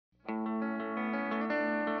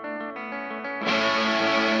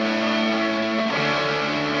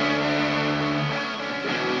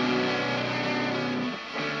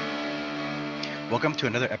Welcome to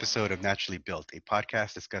another episode of Naturally Built, a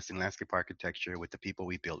podcast discussing landscape architecture with the people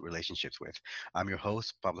we build relationships with. I'm your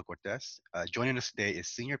host, Pablo Cortez. Joining us today is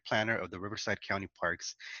Senior Planner of the Riverside County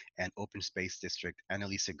Parks and Open Space District,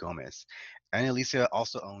 Annalisa Gomez. Annalisa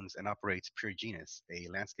also owns and operates Pure Genus, a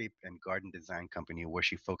landscape and garden design company where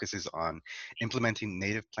she focuses on implementing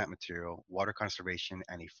native plant material, water conservation,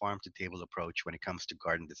 and a farm-to-table approach when it comes to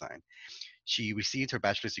garden design. She received her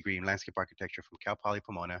bachelor's degree in landscape architecture from Cal Poly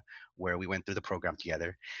Pomona, where we went through the program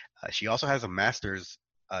together. She also has a master's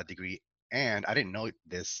degree, and I didn't know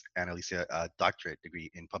this, Annalisa, doctorate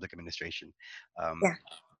degree in public administration. Um, Yeah.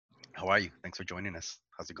 how are you? Thanks for joining us.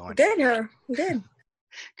 How's it going? Good. Good.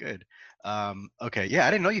 Good. Okay. Yeah,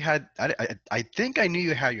 I didn't know you had. I think I knew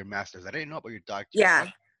you had your master's. I didn't know about your doctorate. Yeah.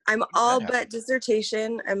 I'm How did all that happen? but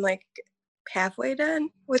dissertation. I'm like halfway done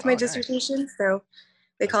with my Oh, nice. dissertation. So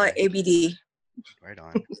they call it Okay. ABD. Right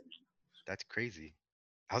on. That's crazy.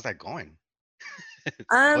 How's that going?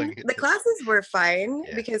 Going The into. classes were fine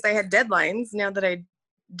Yeah. because I had deadlines. Now that I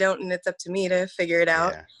don't, and it's up to me to figure it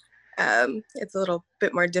out. Yeah. It's a little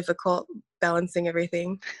bit more difficult balancing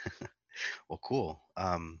everything. Well, cool.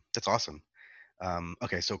 That's awesome.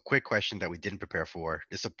 Okay, so quick question that we didn't prepare for.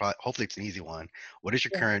 Hopefully it's an easy one. What is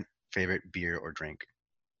your Yeah. current favorite beer or drink?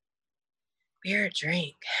 Beer or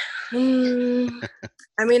drink?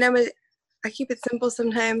 I mean, I keep it simple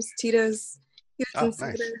sometimes. Tito's Oh, and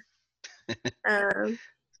soda. nice. Um,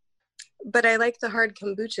 But I like the hard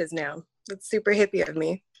kombuchas now. That's super hippie of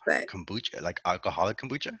me. But Kombucha, like alcoholic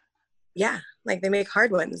kombucha? yeah, like they make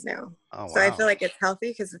hard ones now. Oh, So I feel wow. like it's healthy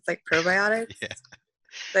because it's like probiotics. Yeah,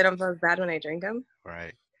 So I don't feel as bad when I drink them.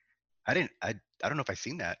 right. I don't know if I've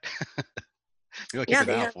seen that. Maybe I'll keep Yeah, an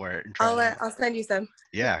eye they out have. for it and try it out. I'll send you some.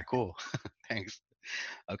 Yeah, cool. Thanks.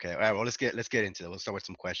 Okay, all right. Well, let's get into it. We'll start with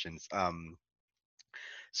some questions.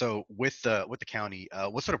 So with the county,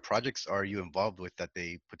 what sort of projects are you involved with that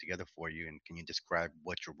they put together for you, and can you describe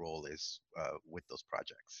what your role is with those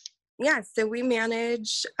projects? Yeah, so we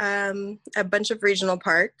manage a bunch of regional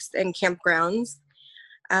parks and campgrounds.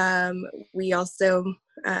 We also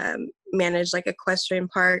manage like equestrian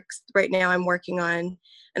parks. Right now, I'm working on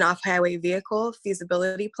an off-highway vehicle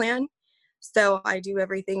feasibility plan. So I do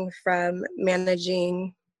everything from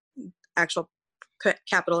managing actual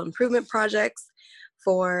capital improvement projects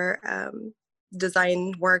for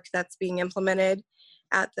design work that's being implemented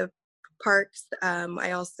at the parks.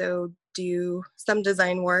 I also do some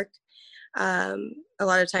design work. A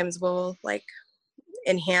lot of times we'll like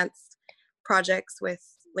enhance projects with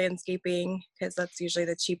landscaping because that's usually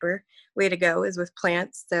the cheaper way to go is with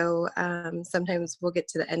plants. So sometimes we'll get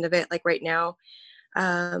to the end of it. Like right now,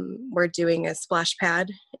 we're doing a splash pad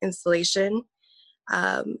installation.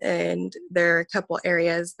 And there are a couple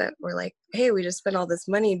areas that were like, hey, we just spent all this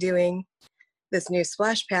money doing this new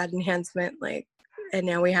splash pad enhancement, like, and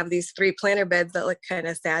now we have these 3 planter beds that look kind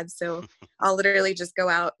of sad. So I'll literally just go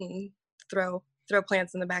out and throw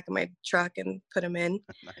plants in the back of my truck and put them in.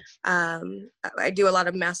 Nice. I do a lot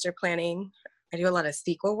of master planning. I do a lot of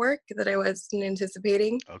sequel work that I wasn't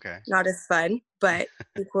anticipating. Okay. Not as fun, but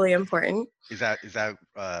equally important. Is that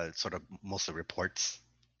sort of mostly reports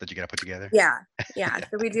that you got to put together? Yeah. Yeah.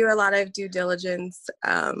 So we do a lot of due diligence.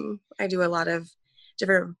 I do a lot of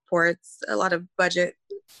different reports, a lot of budget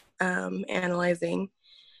analyzing,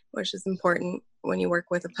 which is important when you work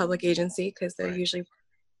with a public agency because they Right. usually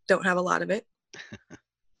don't have a lot of it.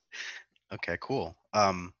 Okay, cool.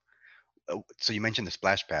 So you mentioned the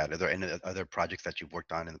splash pad. Are there any other projects that you've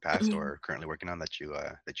worked on in the past or currently working on that you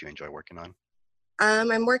enjoy working on?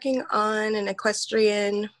 I'm working on an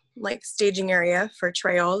equestrian like staging area for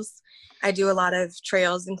trails. I do a lot of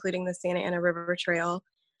trails, including the Santa Ana River Trail.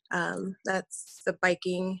 That's the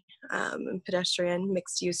biking and pedestrian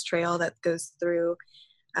mixed use trail that goes through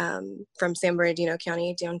from San Bernardino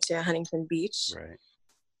County down to Huntington Beach. Right.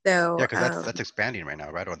 So Yeah, because that's expanding right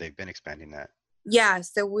now, right? Or they've been expanding that. yeah,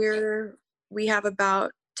 so we have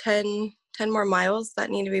about 10 more miles that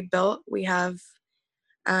need to be built. We have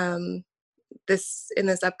um, in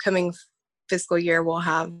this upcoming fiscal year, we'll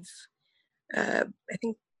have I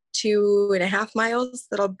think 2.5 miles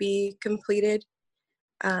that'll be completed.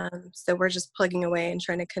 So we're just plugging away and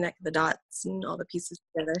trying to connect the dots and all the pieces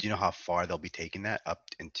together. Do you know how far they'll be taking that up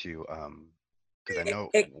into? Because I know.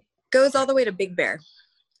 It goes Go all ahead. the way to Big Bear.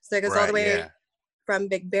 So it goes all the Right. way Yeah. from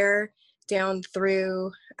Big Bear down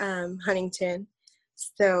through Huntington.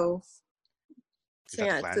 So Is that the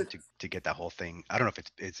yeah, plan to get that whole thing? I don't know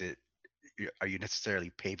if are you necessarily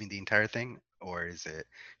paving the entire thing, or is it,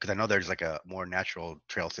 because I know there's like a more natural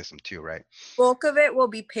trail system too, right? bulk of it will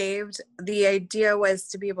be paved. The idea was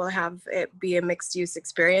to be able to have it be a mixed use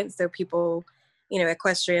experience, so people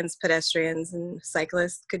equestrians, pedestrians, and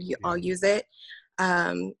cyclists could all use it.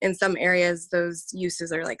 In some areas, those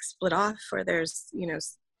uses are like split off, or there's,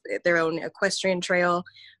 their own equestrian trail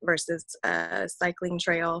versus a cycling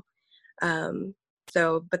trail.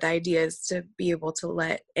 But the idea is to be able to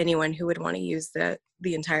let anyone who would want to use the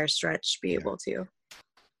entire stretch be able to.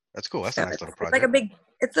 That's cool. That's a nice little project.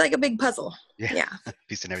 It's like a big puzzle. Yeah.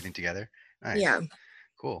 Piecing everything together. Nice. Yeah.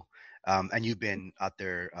 Cool. And you've been out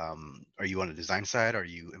there. Are you on the design side? Are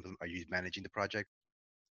you managing the project?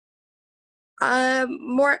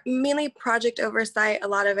 More mainly project oversight. A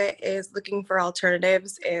lot of it is looking for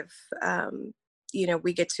alternatives if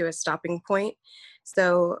we get to a stopping point.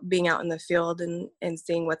 So being out in the field and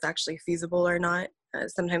seeing what's actually feasible or not.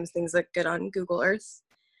 Sometimes things look good on Google Earth,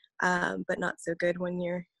 but not so good when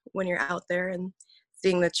you're out there and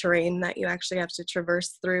seeing the terrain that you actually have to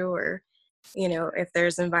traverse through, or if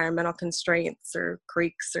there's environmental constraints or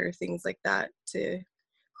creeks or things like that to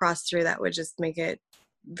cross through, that would just make it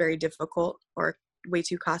very difficult or way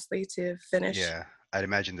too costly to finish. Yeah, I'd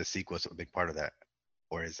imagine the sequel is a big part of that,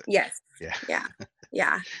 or is it? Yes. Yeah. Yeah.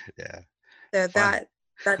 Yeah. So that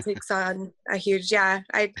takes on a huge. Yeah,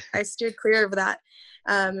 I steered clear of that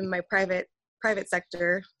in my private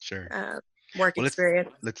sector. Sure. Work experience.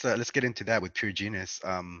 Let's get into that with Pure Genius.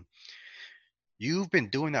 You've been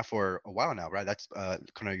doing that for a while now, right? That's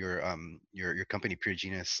kind of your company, Pure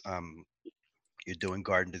Genius. You're doing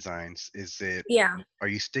garden designs. Is it? Yeah. Are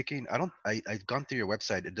you sticking? I've gone through your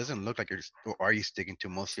website. It doesn't look like you're. Or are you sticking to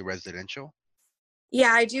mostly residential?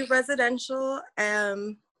 Yeah, I do residential,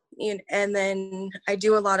 and then I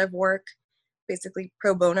do a lot of work, basically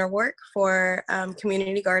pro bono work for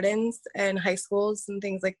community gardens and high schools and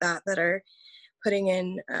things like that are putting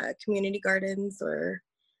in community gardens or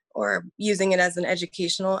using it as an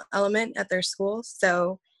educational element at their school.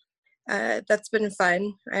 So that's been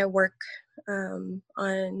fun. I work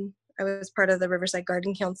I was part of the Riverside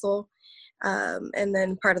Garden Council, and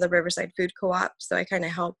then part of the Riverside Food Co-op. So I kind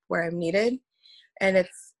of help where I'm needed. And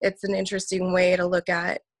it's an interesting way to look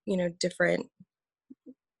at, different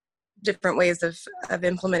ways of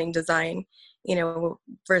implementing design,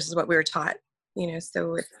 versus what we were taught,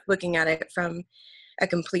 so it's looking at it from a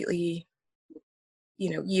completely,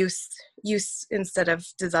 use instead of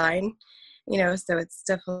design, so it's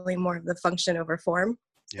definitely more of the function over form.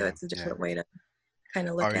 So it's a different way to kind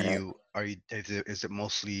of look at it. Is it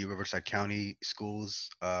mostly Riverside County schools,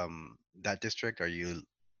 that district? Are you?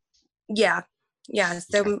 Yeah.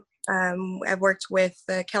 So I've worked with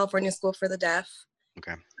the California School for the Deaf.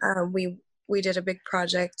 Okay. We did a big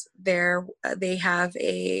project there. They have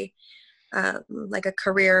a like a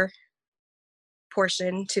career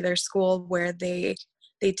portion to their school where they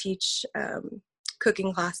teach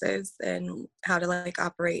cooking classes and how to like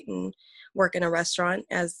operate and work in a restaurant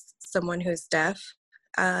as someone who's deaf.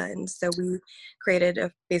 And so we created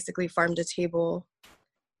a basically farm to table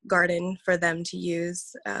garden for them to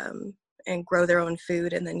use and grow their own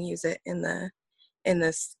food and then use it in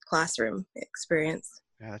this classroom experience.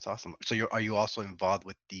 Yeah, that's awesome. So are you also involved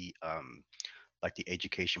with the like the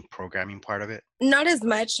education programming part of it? Not as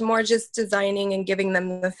much, more just designing and giving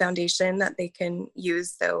them the foundation that they can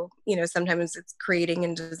use. So, sometimes it's creating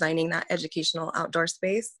and designing that educational outdoor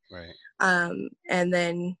space. Right. And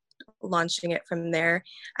then launching it from there.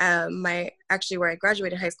 Where I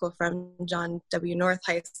graduated high school from, John W. North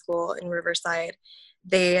High School in Riverside,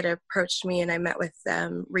 they had approached me and I met with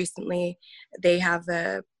them recently. They have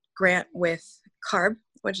a grant with CARB,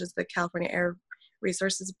 which is the California Air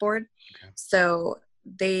Resources Board. Okay. So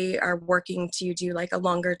they are working to do like a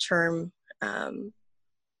longer term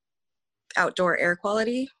outdoor air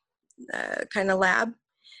quality kind of lab.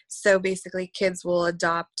 So basically kids will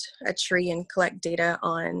adopt a tree and collect data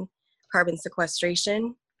on carbon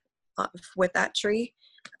sequestration with that tree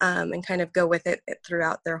and kind of go with it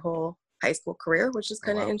throughout their whole high school career, which is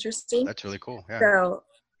kind of interesting. That's really cool. Yeah. So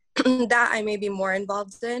that I may be more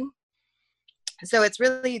involved in. So it's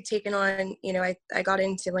really taken on, I got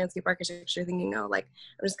into landscape architecture thinking, I'm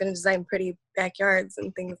just going to design pretty backyards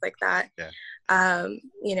and things like that. Yeah. And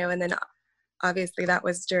then obviously that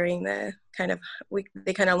was during the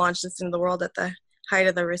they kind of launched this into the world at the height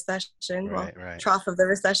of the recession, right. Trough of the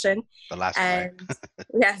recession. The last one.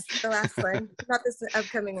 Yes, the last one, not this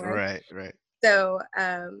upcoming one. Right. So,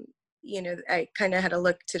 I kind of had to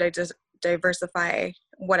look to just diversify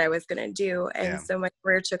what I was going to do. And so my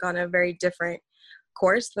career took on a very different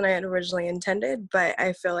course than I had originally intended, but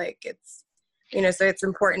I feel like it's, so it's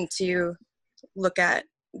important to look at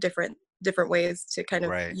different ways to kind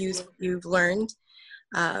of use what you've learned,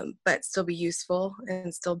 but still be useful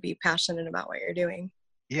and still be passionate about what you're doing.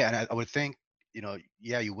 Yeah. And I would think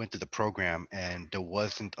yeah, you went through the program and there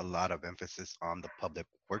wasn't a lot of emphasis on the public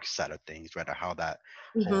works side of things, right? Or how that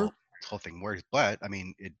Mm-hmm. whole thing works. But I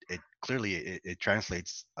mean, it clearly it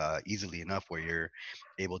translates easily enough where you're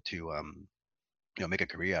able to make a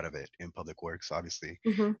career out of it in public works, obviously.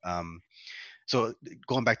 Mm-hmm. Um, so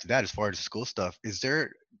going back to that, as far as the school stuff,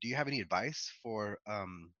 do you have any advice for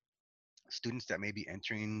students that may be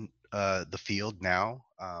entering the field now?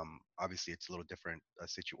 Obviously, it's a little different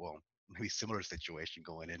well, maybe similar situation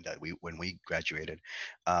going in that we when we graduated.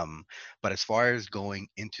 But as far as going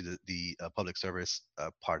into the public service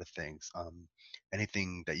part of things,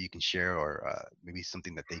 anything that you can share, or maybe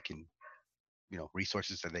something that they can,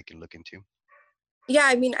 resources that they can look into? Yeah,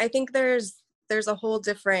 I mean, I think there's a whole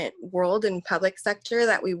different world in public sector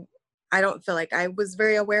that I don't feel like I was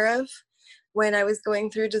very aware of when I was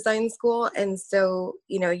going through design school. And so,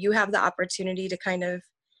 you have the opportunity to kind of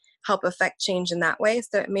help affect change in that way.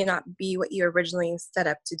 So it may not be what you originally set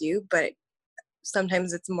up to do, but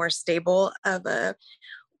sometimes it's more stable of a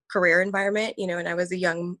career environment, and I was a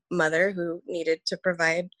young mother who needed to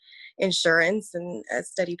provide insurance and a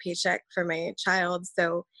steady paycheck for my child.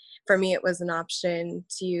 So for me, it was an option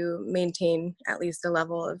to maintain at least a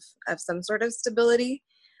level of some sort of stability.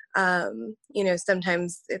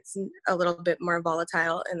 Sometimes it's a little bit more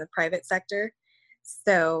volatile in the private sector.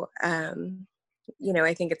 So,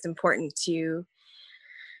 I think it's important to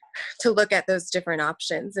look at those different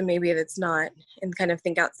options, and maybe it's not, and kind of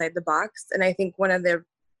think outside the box. And I think one of the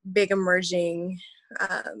big emerging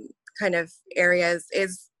kind of areas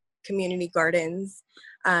is community gardens,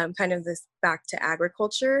 kind of this back to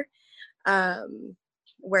agriculture, um,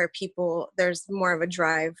 where there's more of a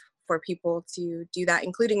drive for people to do that,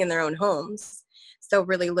 including in their own homes. So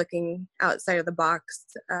really looking outside of the box,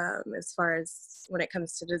 as far as when it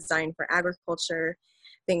comes to design for agriculture,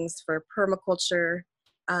 things for permaculture.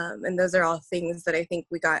 And those are all things that I think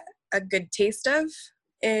we got a good taste of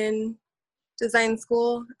in design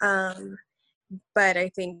school. But I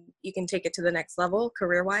think you can take it to the next level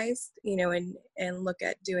career-wise, and look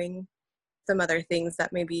at doing some other things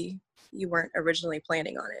that maybe you weren't originally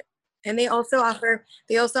planning on it. And they also offer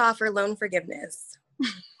loan forgiveness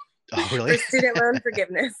Oh, really? for student loan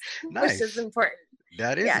forgiveness, which is Nice. important.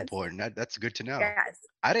 That is Yes, important. That's good to know. yes.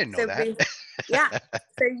 I didn't know So that. yeah,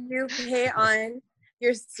 so you pay on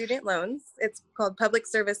your student loans. It's called Public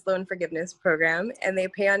Service Loan Forgiveness Program, and you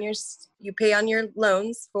pay on your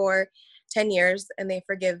loans for 10 years, and they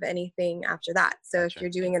forgive anything after that. So if Gotcha. you're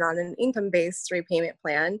doing it on an income-based repayment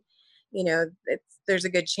plan, there's a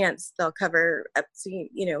good chance they'll cover up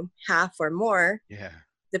to half or more, Yeah.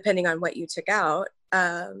 depending on what you took out.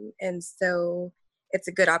 And so it's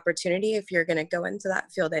a good opportunity if you're going to go into that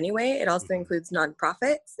field anyway. It also Hmm. includes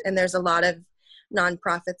nonprofits, and there's a lot of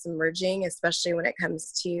nonprofits emerging, especially when it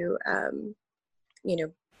comes to, you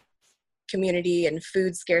know, community and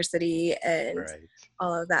food scarcity and Right.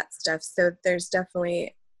 all of that stuff. So there's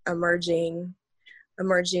definitely emerging,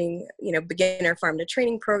 beginner farm to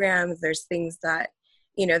training programs. There's things that,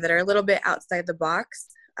 that are a little bit outside the box,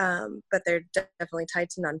 but they're definitely tied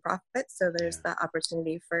to nonprofits. So there's Yeah. that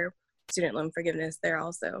opportunity for student loan forgiveness there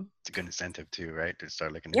also. It's a good incentive too, right? To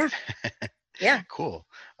start looking Yeah. into. Yeah. Cool.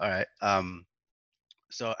 All right.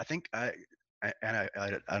 So I think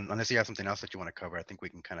unless you have something else that you want to cover, I think we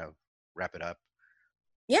can kind of wrap it up.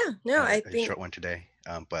 Yeah. No, I A think, short one today,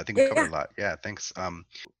 but I think we covered yeah. a lot. Yeah, thanks.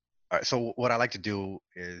 All right, so what I like to do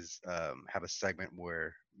is have a segment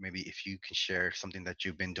where maybe if you can share something that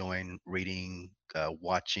you've been doing, reading,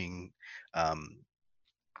 watching, um,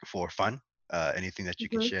 for fun, anything that you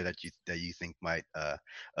can Mhm. share that you think might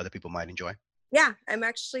other people might enjoy. Yeah. I'm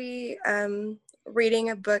actually reading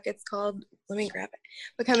a book. It's called, let me grab it,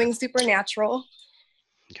 Sure. Becoming Supernatural.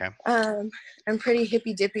 Okay. Um, I'm pretty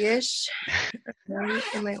hippy dippy-ish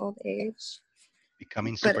in my old age.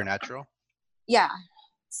 Becoming But supernatural. yeah,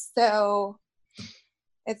 so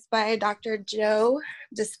it's by Dr. Joe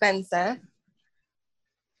Dispenza,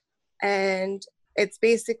 and it's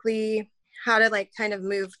basically how to like kind of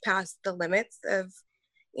move past the limits of,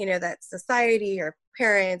 that society or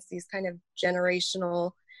parents, these kind of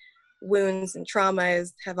generational wounds and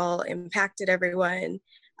traumas have all impacted everyone,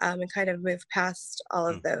 and kind of move past all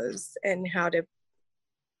of Mm, those, and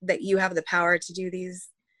that you have the power to do these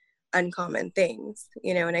uncommon things,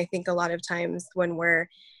 and I think a lot of times when we're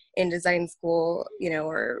in design school,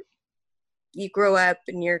 or you grow up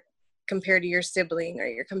and you're compared to your sibling, or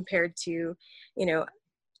you're compared to, you know,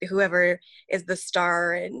 whoever is the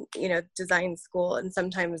star in, design school. And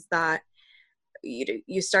sometimes that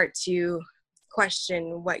you start to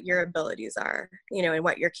question what your abilities are, and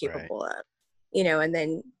what you're right. capable of, and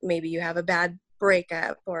then maybe you have a bad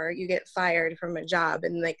breakup or you get fired from a job,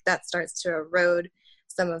 and like that starts to erode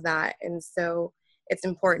some of that. And so it's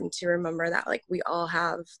important to remember that like we all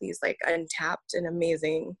have these like untapped and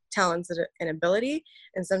amazing talents and ability,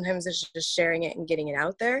 and sometimes it's just sharing it and getting it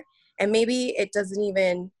out there. And maybe it doesn't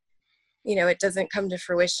even, it doesn't come to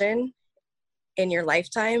fruition in your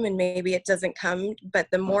lifetime, and maybe it doesn't come, but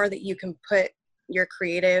the more that you can put your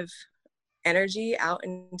creative energy out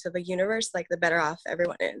into the universe, like the better off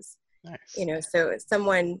everyone is. Nice. So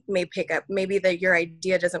someone may pick up maybe that your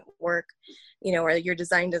idea doesn't work, or your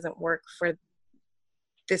design doesn't work for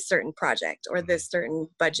this certain project or Mhm. this certain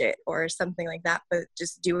budget or something like that, but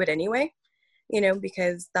just do it anyway,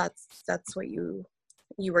 because that's what you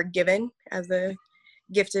were given as a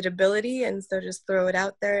gifted ability. And so just throw it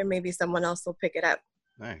out there and maybe someone else will pick it up.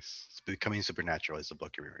 Nice. It's Becoming Supernatural is the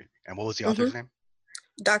book you're reading. And what was the Hmm. author's name?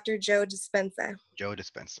 Dr. Joe Dispenza. Joe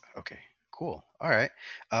Dispenza. Okay, cool. All right.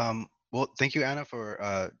 Well, thank you, Anna,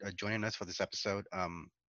 for joining us for this episode.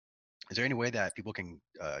 Is there any way that people can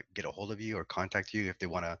get a hold of you or contact you if they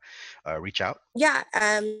want to reach out? Yeah,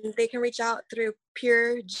 they can reach out through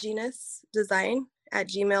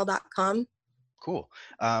puregenusdesign@gmail.com. Cool.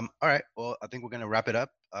 All right. Well, I think we're gonna wrap it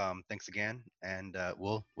up. Thanks again, and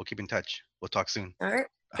we'll keep in touch. We'll talk soon. All right,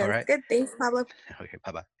 All sounds right. good. Thanks, Pablo. Okay.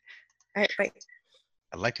 Bye bye. All right, bye.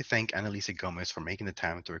 I'd like to thank Annalisa Gomez for making the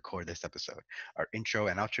time to record this episode. Our intro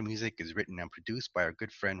and outro music is written and produced by our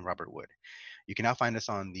good friend Robert Wood. You can now find us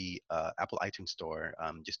on the Apple iTunes Store.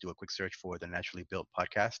 Just do a quick search for the Naturally Built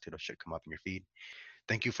podcast. It should come up in your feed.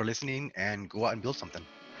 Thank you for listening, and go out and build something.